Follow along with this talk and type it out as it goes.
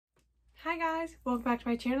Hi guys, welcome back to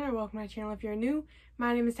my channel, or welcome to my channel if you're new.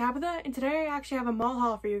 My name is Tabitha, and today I actually have a mall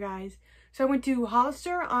haul for you guys. So I went to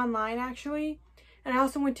Hollister online actually, and I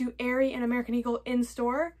also went to Aerie and American Eagle in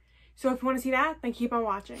store. So if you want to see that, then keep on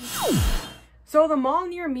watching. So the mall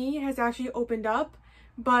near me has actually opened up,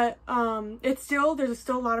 but there's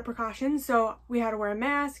still a lot of precautions. So we had to wear a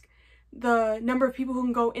mask. The number of people who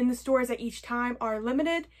can go in the stores at each time are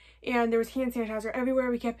limited, and there was hand sanitizer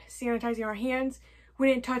everywhere. We kept sanitizing our hands. We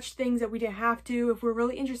didn't touch things that we didn't have to. If we're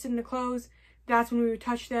really interested in the clothes, that's when we would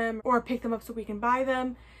touch them or pick them up so we can buy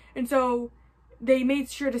them. And so they made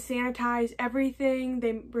sure to sanitize everything.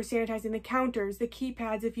 They were sanitizing the counters, the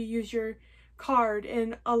keypads if you use your card,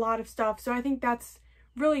 and a lot of stuff. So I think that's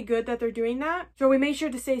really good that they're doing that. So we made sure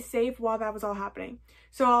to stay safe while that was all happening.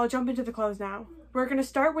 So I'll jump into the clothes now. We're going to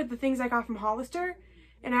start with the things I got from Hollister.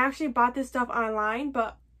 And I actually bought this stuff online,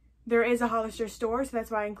 but there is a Hollister store, so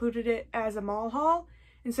that's why I included it as a mall haul.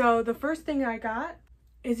 And so the first thing I got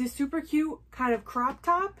is this super cute kind of crop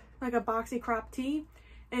top, like a boxy crop tee.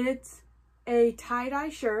 And it's a tie-dye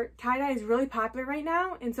shirt. Tie-dye is really popular right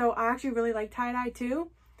now, and so I actually really like tie-dye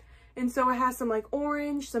too. And so it has some like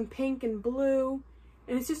orange, some pink and blue.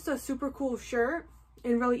 And it's just a super cool shirt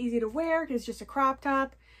and really easy to wear. It's just a crop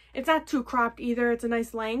top. It's not too cropped either. It's a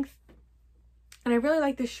nice length. And I really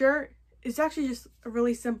like this shirt. It's actually just a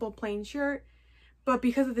really simple plain shirt, but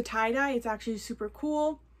because of the tie-dye, it's actually super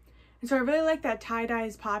cool. And so I really like that tie-dye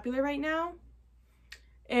is popular right now.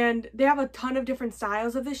 And they have a ton of different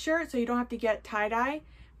styles of this shirt, so you don't have to get tie-dye,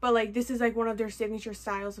 but like this is like one of their signature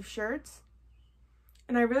styles of shirts.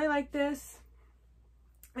 And I really like this.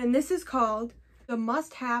 And this is called the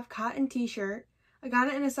must-have cotton t-shirt. I got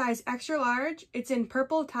it in a size extra large. It's in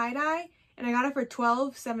purple tie-dye, and I got it for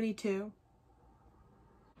 $12.72.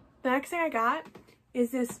 The next thing I got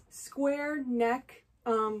is this square neck,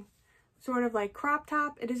 sort of like crop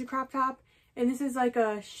top. It is a crop top, and this is like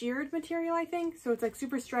a sheared material, I think. So it's like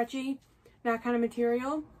super stretchy, that kind of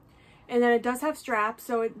material. And then it does have straps,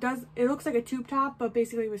 so it looks like a tube top, but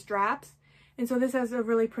basically with straps. And so this has a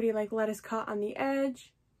really pretty like lettuce cut on the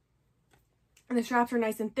edge. And the straps are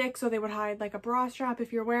nice and thick, so they would hide like a bra strap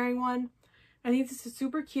if you're wearing one. I think this is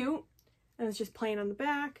super cute, and it's just plain on the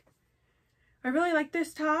back. I really like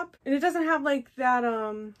this top, and it doesn't have like that,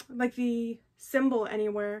 like the symbol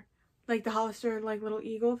anywhere, like the Hollister like little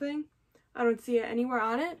eagle thing. I don't see it anywhere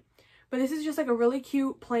on it, but this is just like a really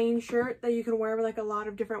cute plain shirt that you can wear like a lot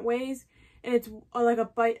of different ways, and it's like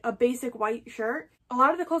a basic white shirt. A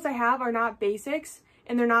lot of the clothes I have are not basics,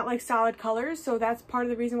 and they're not like solid colors, so that's part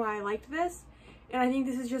of the reason why I liked this. And I think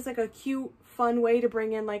this is just like a cute, fun way to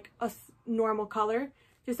bring in like a normal color,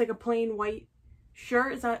 just like a plain white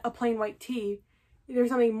shirt. It's not a plain white tee. There's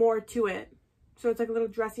something more to it, so it's like a little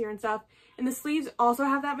dressier and stuff. And the sleeves also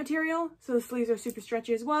have that material, so the sleeves are super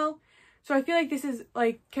stretchy as well. So I feel like this is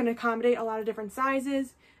like can accommodate a lot of different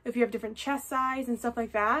sizes if you have different chest size and stuff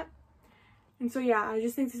like that. And so yeah, I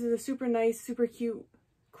just think this is a super nice, super cute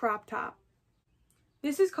crop top.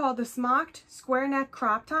 This is called the smocked square neck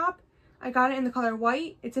crop top. I got it in the color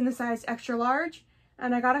white. It's in the size extra large,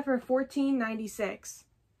 and I got it for $14.96.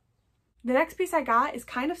 The next piece I got is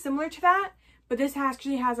kind of similar to that, but this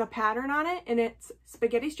actually has a pattern on it, and it's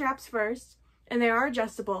spaghetti straps first, and they are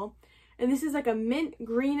adjustable. And this is like a mint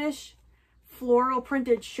greenish floral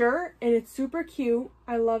printed shirt, and it's super cute.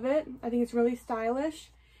 I love it. I think it's really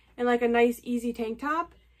stylish and like a nice easy tank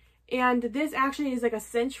top. And this actually is like a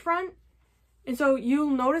cinch front. And so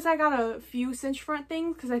you'll notice I got a few cinch front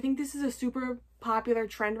things because I think this is a super popular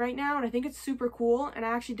trend right now, and I think it's super cool. And I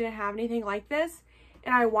actually didn't have anything like this,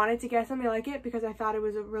 and I wanted to get something like it because I thought it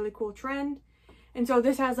was a really cool trend. And so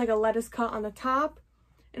this has like a lettuce cut on the top,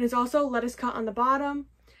 and it's also lettuce cut on the bottom.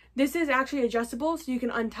 This is actually adjustable, so you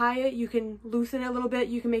can untie it, you can loosen it a little bit,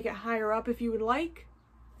 you can make it higher up if you would like.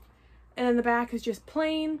 And then the back is just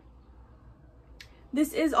plain.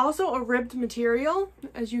 This is also a ribbed material,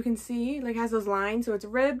 as you can see, like has those lines, so it's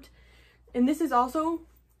ribbed. And this is also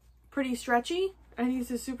pretty stretchy. I think this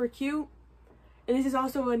is super cute. And this is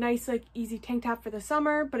also a nice like easy tank top for the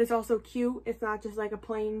summer, but it's also cute. It's not just like a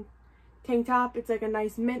plain tank top. It's like a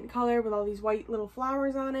nice mint color with all these white little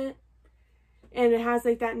flowers on it. And it has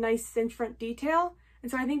like that nice cinch front detail. And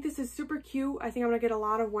so I think this is super cute. I think I'm gonna get a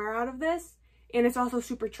lot of wear out of this. And it's also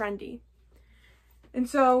super trendy. And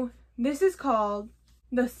so this is called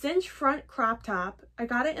the cinch front crop top. I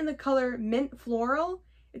got it in the color mint floral.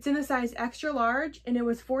 It's in the size extra large, and it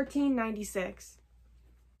was $14.96.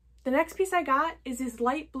 The next piece I got is this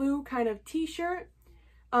light blue kind of t-shirt,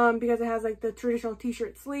 because it has like the traditional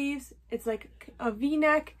t-shirt sleeves. It's like a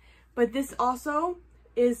v-neck, but this also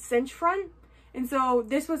is cinch front. And so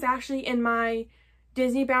this was actually in my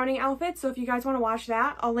Disney bounding outfits. So if you guys want to watch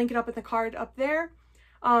that, I'll link it up in the card up there.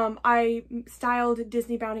 I styled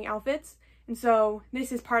Disney bounding outfits, and so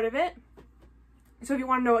this is part of it. So if you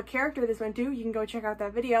want to know what character this went to, you can go check out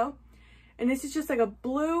that video. And this is just like a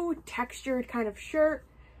blue textured kind of shirt.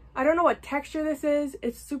 I don't know what texture this is.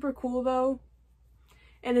 It's super cool though.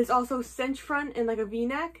 And it's also cinch front and like a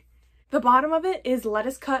V-neck. The bottom of it is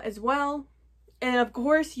lettuce cut as well. And of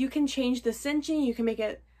course you can change the cinching. You can make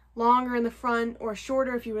it longer in the front or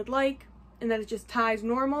shorter if you would like. And then it just ties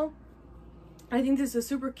normal. I think this is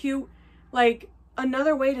super cute. Like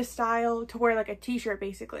another way to style to wear like a t-shirt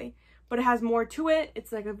basically. But it has more to it.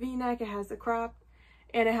 It's like a V-neck. It has the crop.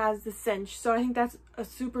 And it has the cinch. So I think that's a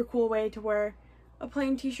super cool way to wear a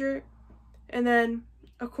plain t-shirt. And then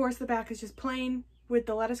of course the back is just plain with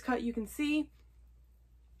the lettuce cut, you can see.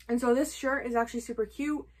 And so this shirt is actually super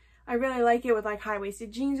cute. I really like it with like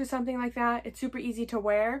high-waisted jeans or something like that. It's super easy to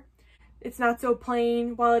wear. It's not so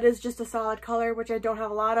plain. While it is just a solid color, which I don't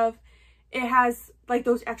have a lot of, it has like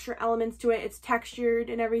those extra elements to it. It's textured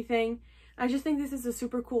and everything. I just think this is a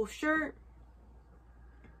super cool shirt.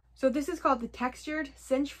 So this is called the Textured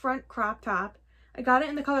Cinch Front Crop Top. I got it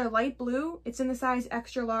in the color light blue. It's in the size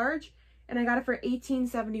extra large, and I got it for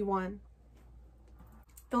 $18.71.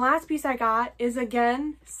 The last piece I got is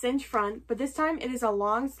again cinch front, but this time it is a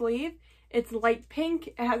long sleeve. It's light pink.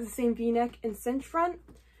 It has the same V-neck and cinch front,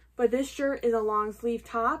 but this shirt is a long sleeve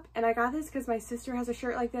top, and I got this because my sister has a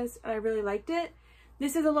shirt like this and I really liked it.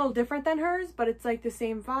 This is a little different than hers, but it's like the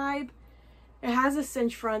same vibe. It has a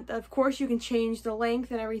cinch front. Of course, you can change the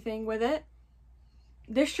length and everything with it.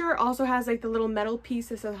 This shirt also has like the little metal piece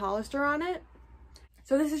that says Hollister on it.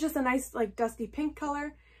 So this is just a nice like dusty pink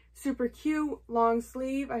color. Super cute, long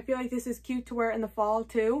sleeve. I feel like this is cute to wear in the fall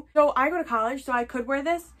too. So I go to college, so I could wear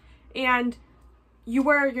this. And you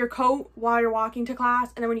wear your coat while you're walking to class.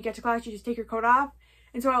 And then when you get to class, you just take your coat off.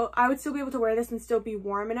 And so I would still be able to wear this and still be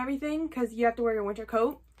warm and everything, because you have to wear your winter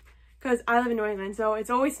coat. Because I live in New England, so it's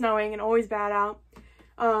always snowing and always bad out.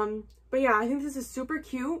 But yeah, I think this is super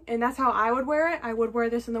cute, and that's how I would wear it. I would wear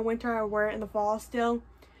this in the winter. I would wear it in the fall still.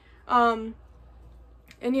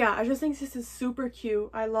 And yeah, I just think this is super cute.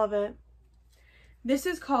 I love it. This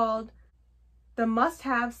is called the Must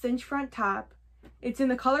Have Cinch Front Top. It's in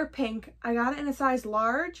the color pink. I got it in a size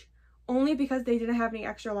large, only because they didn't have any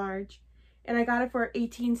extra large. And I got it for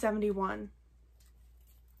 $18.71.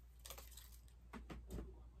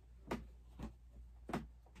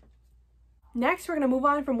 Next, we're going to move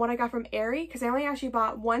on from what I got from Aerie, because I only actually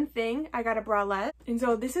bought one thing. I got a bralette. And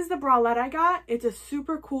so this is the bralette I got. It's a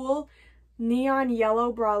super cool neon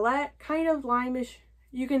yellow bralette, kind of limeish.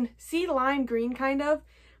 You can see lime green kind of,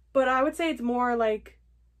 but I would say it's more like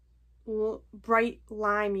bright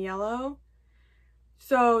lime yellow.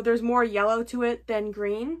 So there's more yellow to it than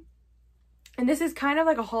green. And this is kind of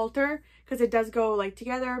like a halter, because it does go like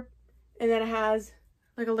together, and then it has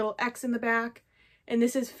like a little X in the back. And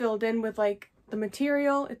this is filled in with like the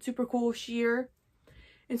material. It's super cool sheer.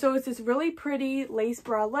 And so it's this really pretty lace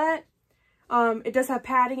bralette. It does have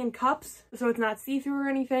padding and cups, so it's not see-through or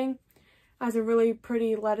anything. It has a really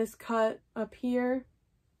pretty lettuce cut up here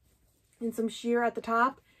and some sheer at the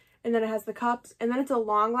top. And then it has the cups. And then it's a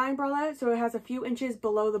long line bralette, so it has a few inches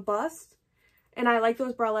below the bust. And I like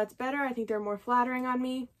those bralettes better. I think they're more flattering on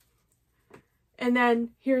me. And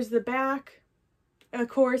then here's the back. Of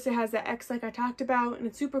course, it has the X like I talked about, and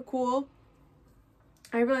it's super cool.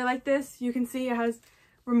 I really like this. You can see it has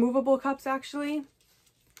removable cups actually.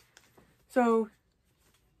 So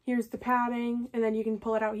here's the padding, and then you can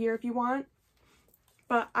pull it out here if you want.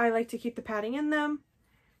 But I like to keep the padding in them.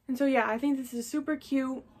 And so yeah, I think this is super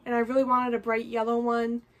cute, and I really wanted a bright yellow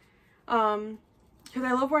one. Because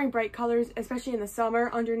I love wearing bright colors, especially in the summer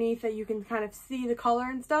underneath that you can kind of see the color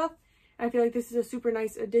and stuff. And I feel like this is a super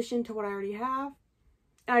nice addition to what I already have.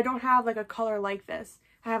 And I don't have like a color like this.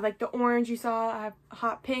 I have like the orange you saw, I have a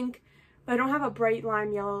hot pink, but I don't have a bright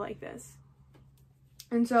lime yellow like this.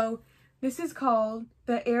 And so this is called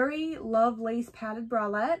the Aerie Love Lace Padded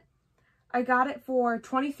Bralette. I got it for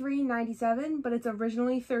 $23.97, but it's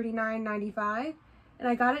originally $39.95. And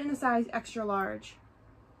I got it in the size extra large.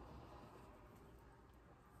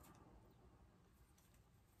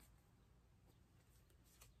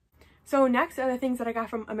 So next are the things that I got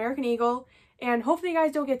from American Eagle. And hopefully you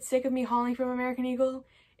guys don't get sick of me hauling from American Eagle.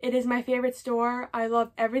 It is my favorite store. I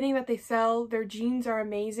love everything that they sell. Their jeans are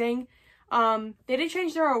amazing. They did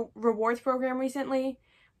change their rewards program recently,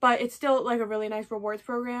 but it's still like a really nice rewards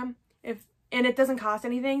program. And it doesn't cost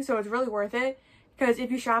anything, so it's really worth it. Because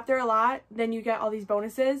if you shop there a lot, then you get all these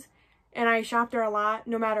bonuses. And I shop there a lot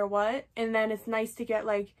no matter what. And then it's nice to get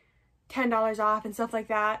like $10 off and stuff like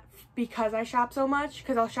that because I shop so much,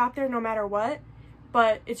 because I'll shop there no matter what,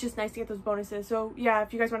 but it's just nice to get those bonuses. So yeah,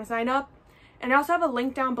 if you guys want to sign up. And I also have a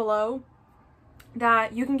link down below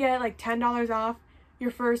that you can get like $10 off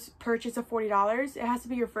your first purchase of $40. It has to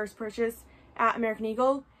be your first purchase at American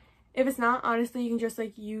Eagle. If it's not, honestly, you can just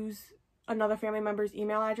like use another family member's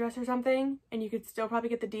email address or something and you could still probably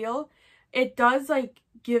get the deal. It does like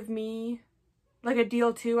give me like a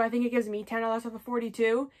deal too. I think it gives me $10 off of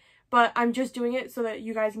 42, but I'm just doing it so that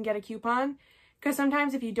you guys can get a coupon, because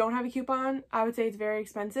sometimes if you don't have a coupon, I would say it's very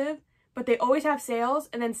expensive, but they always have sales,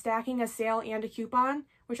 and then stacking a sale and a coupon,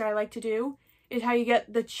 which I like to do, is how you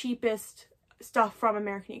get the cheapest stuff from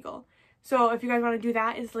American Eagle. So if you guys want to do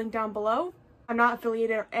that, it's linked down below. I'm not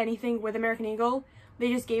affiliated or anything with American Eagle.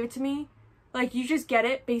 They just gave it to me. Like, you just get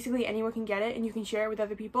it. Basically, anyone can get it and you can share it with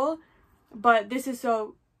other people. But this is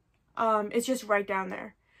so, it's just right down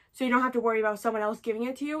there. So you don't have to worry about someone else giving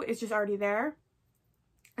it to you. It's just already there.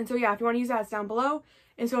 And so yeah, if you want to use that, it's down below.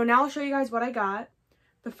 And so now I'll show you guys what I got.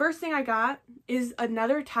 The first thing I got is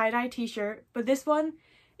another tie-dye t-shirt, but this one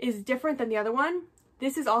is different than the other one.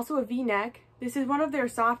 This is also a V-neck. This is one of their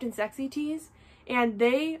soft and sexy tees, and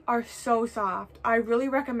they are so soft. I really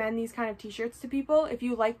recommend these kind of t-shirts to people if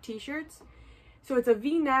you like t-shirts. So it's a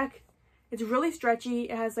V-neck. It's really stretchy.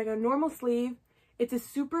 It has like a normal sleeve. It's a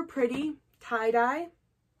super pretty tie-dye.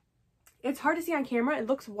 It's hard to see on camera. It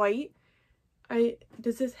looks white.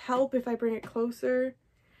 Does this help if I bring it closer?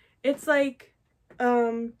 It's like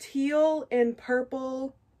teal and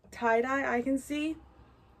purple tie-dye, I can see.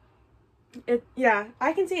 Yeah,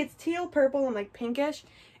 I can see it's teal, purple, and like pinkish.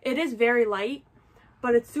 It is very light,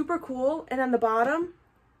 but it's super cool. And then the bottom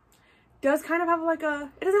does kind of have like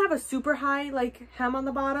it doesn't have a super high like hem on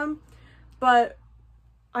the bottom, but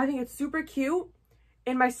I think it's super cute.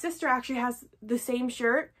 And my sister actually has the same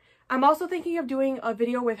shirt. I'm also thinking of doing a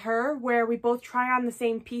video with her where we both try on the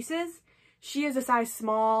same pieces. She is a size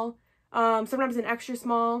small, sometimes an extra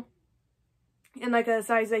small, and like a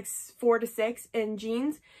size like 4 to 6 in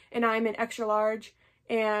jeans, and I'm an extra large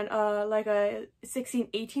and like a 16,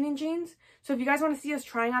 18 in jeans. So if you guys want to see us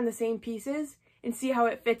trying on the same pieces and see how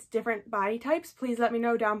it fits different body types, please let me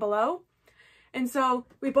know down below. And so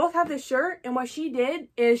we both have this shirt, and what she did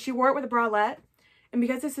is she wore it with a bralette, and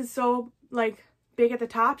because this is so like big at the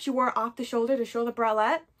top, she wore it off the shoulder to show the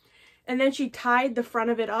bralette, and then she tied the front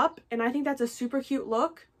of it up, and I think that's a super cute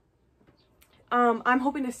look. I'm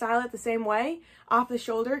hoping to style it the same way, off the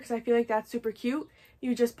shoulder, because I feel like that's super cute.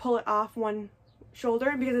 You just pull it off one shoulder,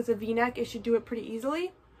 and because it's a v-neck, it should do it pretty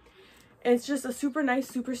easily. And it's just a super nice,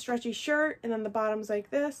 super stretchy shirt, and then the bottom's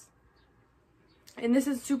like this. And this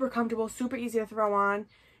is super comfortable, super easy to throw on.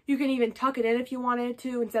 You can even tuck it in if you wanted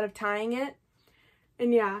to instead of tying it.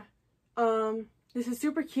 And yeah, this is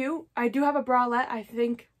super cute. I do have a bralette I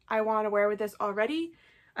think I want to wear with this already.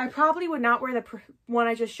 I probably would not wear the one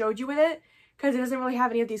I just showed you with it, because it doesn't really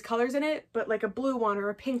have any of these colors in it, but like a blue one or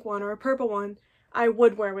a pink one or a purple one, I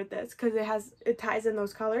would wear with this because it ties in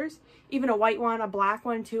those colors. Even a white one, a black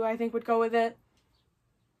one too, I think would go with it.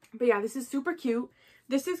 But yeah, this is super cute.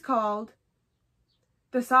 This is called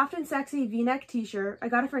the Soft and Sexy V-neck t-shirt. I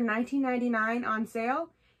got it for $19.99 on sale,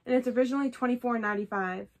 and it's originally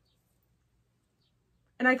 $24.95.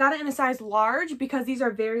 And I got it in a size large because these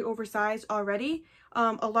are very oversized already.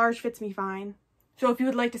 A large fits me fine. So if you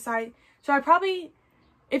would like to size, so I probably,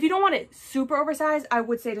 if you don't want it super oversized, I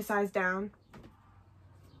would say to size down.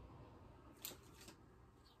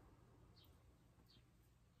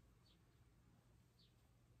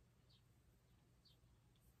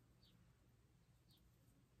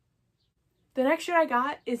 The next shirt I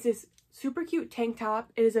got is this super cute tank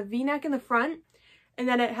top. It is a v-neck in the front, and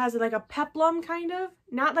then it has like a peplum kind of,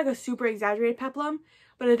 not like a super exaggerated peplum,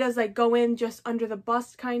 but it does like go in just under the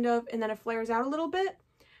bust kind of, and then it flares out a little bit,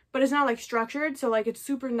 but it's not like structured, so like it's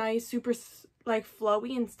super nice, super like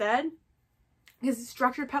flowy instead. Because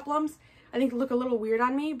structured peplums I think look a little weird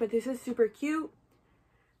on me, but this is super cute.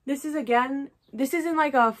 This is in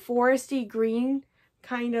like a foresty green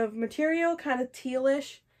kind of material, kind of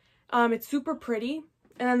tealish. It's super pretty,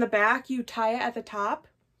 and then the back you tie it at the top.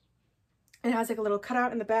 It has like a little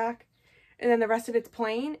cutout in the back, and then the rest of it's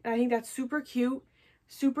plain, and I think that's super cute,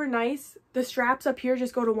 super nice. The straps up here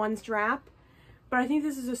just go to one strap, but I think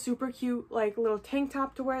this is a super cute like little tank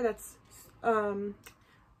top to wear that's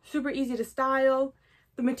super easy to style.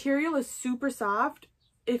 The material is super soft.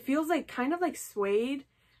 It feels like kind of like suede,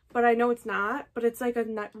 but I know it's not, but it's like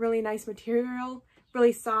a really nice material,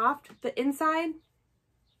 really soft. The inside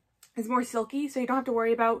is more silky, so you don't have to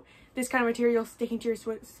worry about this kind of material sticking to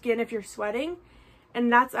your skin if you're sweating,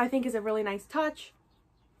 and that's, I think, is a really nice touch.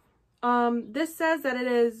 This says that it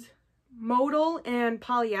is modal and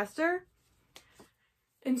polyester.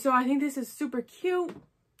 And so I think this is super cute,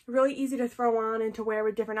 really easy to throw on and to wear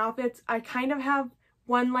with different outfits. I kind of have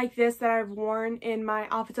one like this that I've worn in my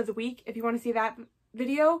outfits of the week. If you want to see that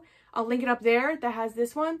video, I'll link it up there that has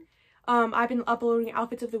this one. I've been uploading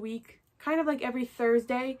outfits of the week kind of like every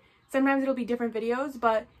Thursday. Sometimes it'll be different videos,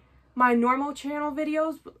 but my normal channel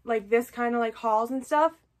videos, like this kind of like hauls and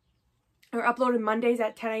stuff, are uploaded Mondays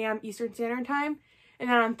at 10 a.m. Eastern Standard Time. And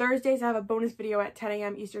then on Thursdays, I have a bonus video at 10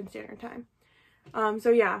 a.m. Eastern Standard Time. So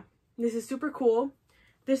yeah, this is super cool.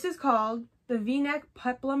 This is called the V-neck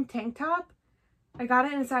peplum tank top. I got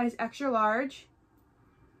it in a size extra large.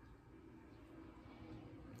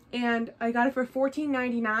 And I got it for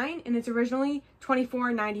 $14.99, and it's originally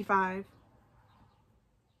 $24.95.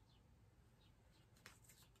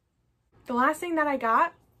 The last thing that I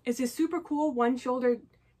got is this super cool one-shouldered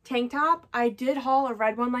tank top. I did haul a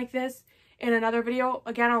red one like this in another video.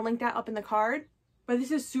 Again, I'll link that up in the card. But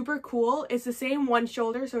this is super cool. It's the same one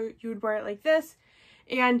shoulder, so you would wear it like this.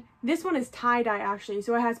 And this one is tie-dye actually.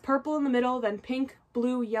 So it has purple in the middle, then pink,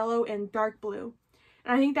 blue, yellow, and dark blue.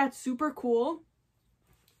 And I think that's super cool.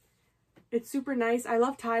 It's super nice. I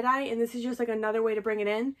love tie-dye, and this is just like another way to bring it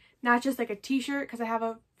in. Not just like a t-shirt, because I have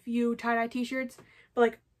a few tie-dye t-shirts, but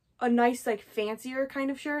like a nice like fancier kind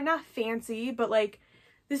of shirt. Not fancy, but like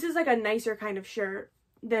this is like a nicer kind of shirt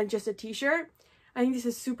than just a t-shirt. I think this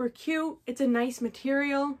is super cute. It's a nice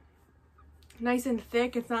material, nice and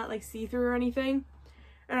thick. It's not like see-through or anything.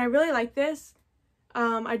 And I really like this.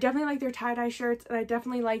 I definitely like their tie-dye shirts, and I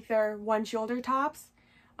definitely like their one-shoulder tops.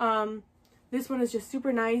 This one is just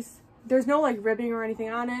super nice. There's no like ribbing or anything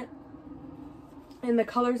on it. And the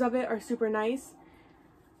colors of it are super nice.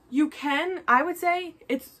 You can, I would say,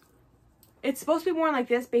 it's supposed to be worn like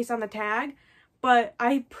this based on the tag, but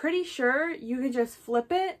I'm pretty sure you can just flip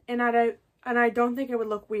it, and I don't think it would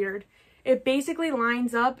look weird. It basically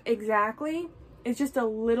lines up exactly. It's just a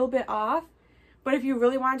little bit off. But if you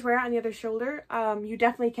really want to wear it on the other shoulder, you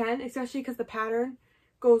definitely can, especially because the pattern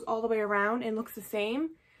goes all the way around and looks the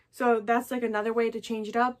same. So that's like another way to change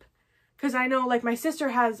it up. Because I know like my sister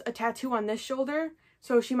has a tattoo on this shoulder,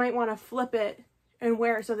 so she might want to flip it and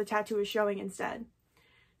wear it so the tattoo is showing instead.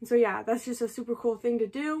 And so yeah, that's just a super cool thing to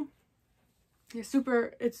do.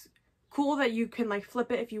 It's cool that you can like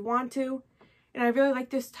flip it if you want to. And I really like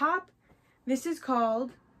this top. This is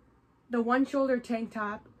called the one shoulder tank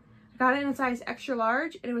top. I got it in a size extra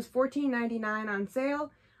large, and it was $14.99 on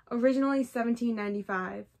sale, originally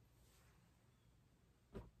 $17.95.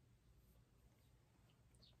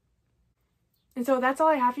 And so that's all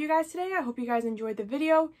I have for you guys today. I hope you guys enjoyed the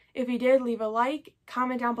video. If you did, leave a like,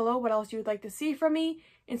 comment down below what else you would like to see from me,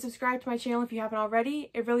 and subscribe to my channel if you haven't already.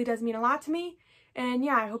 It really does mean a lot to me. And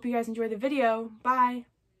yeah, I hope you guys enjoyed the video. Bye!